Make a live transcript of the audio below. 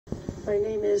My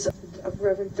name is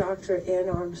Reverend Dr. Anne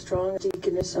Armstrong,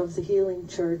 Deaconess of the Healing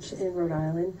Church in Rhode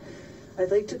Island.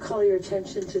 I'd like to call your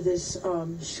attention to this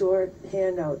short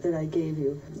handout that I gave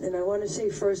you. And I want to say,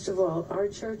 first of all, our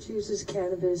church uses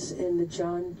cannabis in the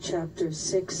John chapter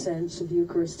 6 sense of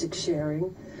Eucharistic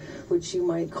sharing, which you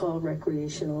might call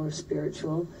recreational or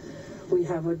spiritual. We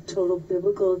have a total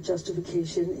biblical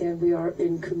justification, and we are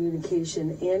in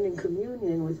communication and in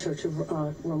communion with Church of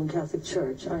Roman Catholic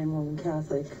Church. I am Roman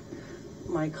Catholic.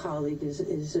 My colleague is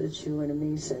a Jew and a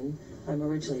Mason. I'm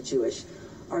originally Jewish.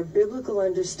 Our biblical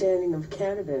understanding of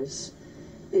cannabis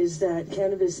is that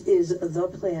cannabis is the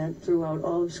plant throughout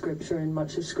all of Scripture, and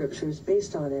much of Scripture is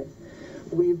based on it.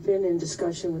 We've been in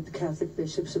discussion with the Catholic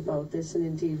bishops about this, and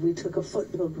indeed we took a foot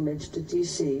pilgrimage to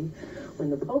D.C.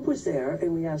 when the Pope was there,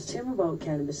 and we asked him about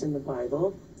cannabis in the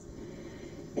Bible.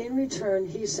 In return,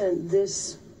 he sent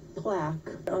this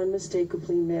plaque,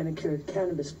 unmistakably manicured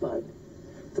cannabis bud.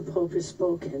 The Pope has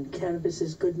spoken. Cannabis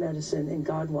is good medicine, and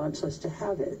God wants us to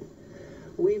have it.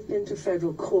 We've been to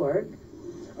federal court.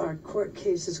 Our court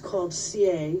case is called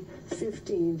CA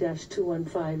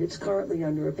 15-215. It's currently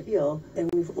under appeal,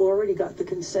 and we've already got the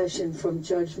concession from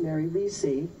Judge Mary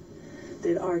Lisi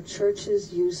that our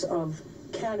church's use of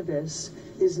cannabis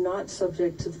is not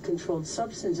subject to the Controlled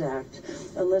Substance Act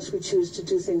unless we choose to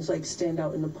do things like stand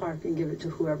out in the park and give it to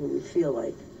whoever we feel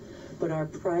like. But our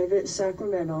private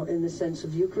sacramental, in the sense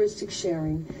of Eucharistic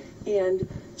sharing, and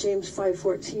James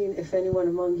 5:14, if anyone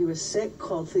among you is sick,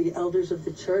 call for the elders of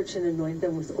the church and anoint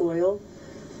them with oil.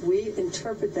 We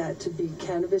interpret that to be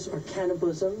cannabis or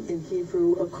cannabism in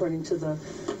Hebrew, according to the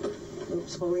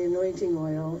holy anointing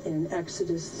oil in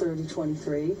Exodus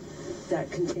 30:23.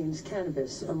 That contains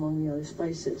cannabis among the other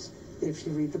spices, if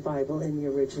you read the Bible in the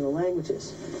original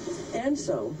languages. And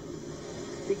so,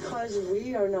 because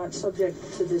we are not subject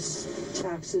to this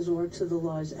taxes or to the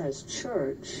laws as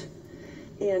church,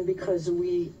 and because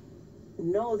we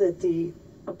know that the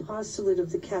apostolate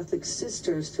of the Catholic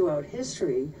sisters throughout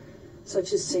history,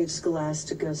 such as Saint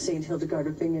Scholastica, Saint Hildegard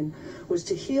of Bingen, was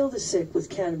to heal the sick with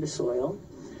cannabis oil,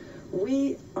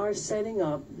 we are setting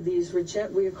up these,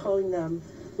 we are calling them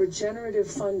regenerative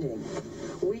funding.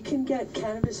 We can get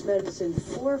cannabis medicine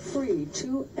for free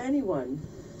to anyone,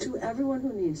 to everyone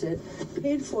who needs it,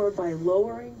 paid for by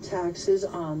lowering taxes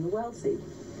on the wealthy.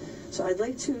 So I'd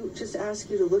like to just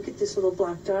ask you to look at this little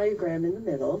block diagram in the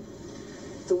middle.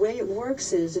 The way it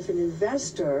works is if an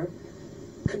investor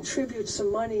contributes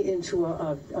some money into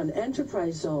an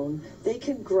enterprise zone, they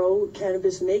can grow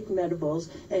cannabis, make medibles,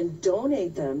 and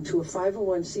donate them to a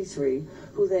 501c3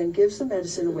 who then gives the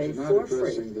medicine away for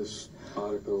free. This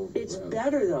article, it's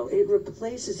better though, it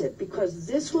replaces it, because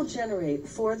this will generate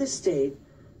for the state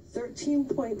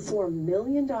 $13.4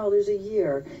 million a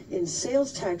year in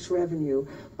sales tax revenue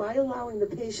by allowing the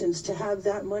patients to have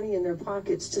that money in their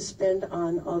pockets to spend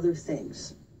on other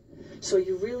things. So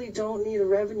you really don't need a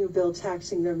revenue bill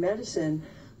taxing their medicine.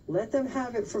 Let them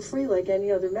have it for free like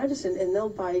any other medicine, and they'll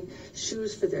buy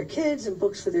shoes for their kids and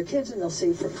books for their kids, and they'll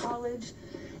save for college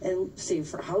and save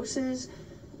for houses,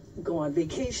 go on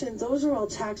vacation. Those are all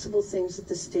taxable things that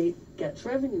the state gets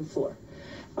revenue for.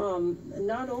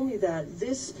 Not only that,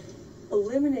 this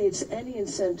eliminates any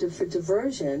incentive for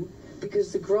diversion,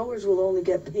 because the growers will only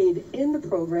get paid in the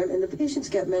program and the patients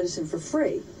get medicine for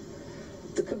free.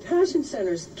 The compassion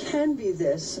centers can be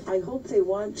this. I hope they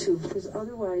want to, because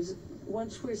otherwise,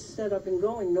 once we're set up and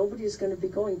going, nobody's going to be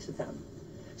going to them.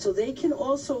 So they can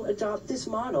also adopt this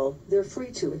model. They're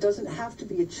free to. It doesn't have to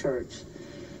be a church.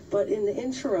 But in the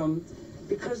interim,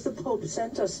 because the Pope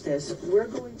sent us this, we're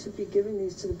going to be giving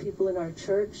these to the people in our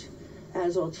church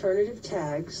as alternative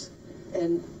tags.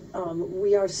 And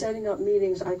we are setting up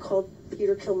meetings. I called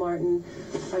Peter Kilmartin.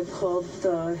 I've called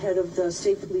the head of the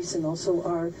state police and also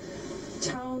our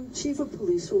town chief of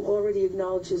police, who already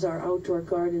acknowledges our outdoor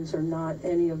gardens are not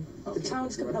any of the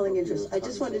town's compelling interests. I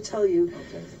just want to tell you,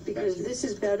 because this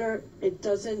is better, it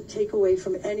doesn't take away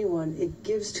from anyone, it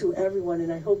gives to everyone,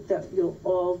 and I hope that you'll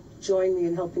all join me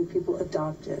in helping people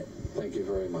adopt it. Thank you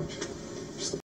very much.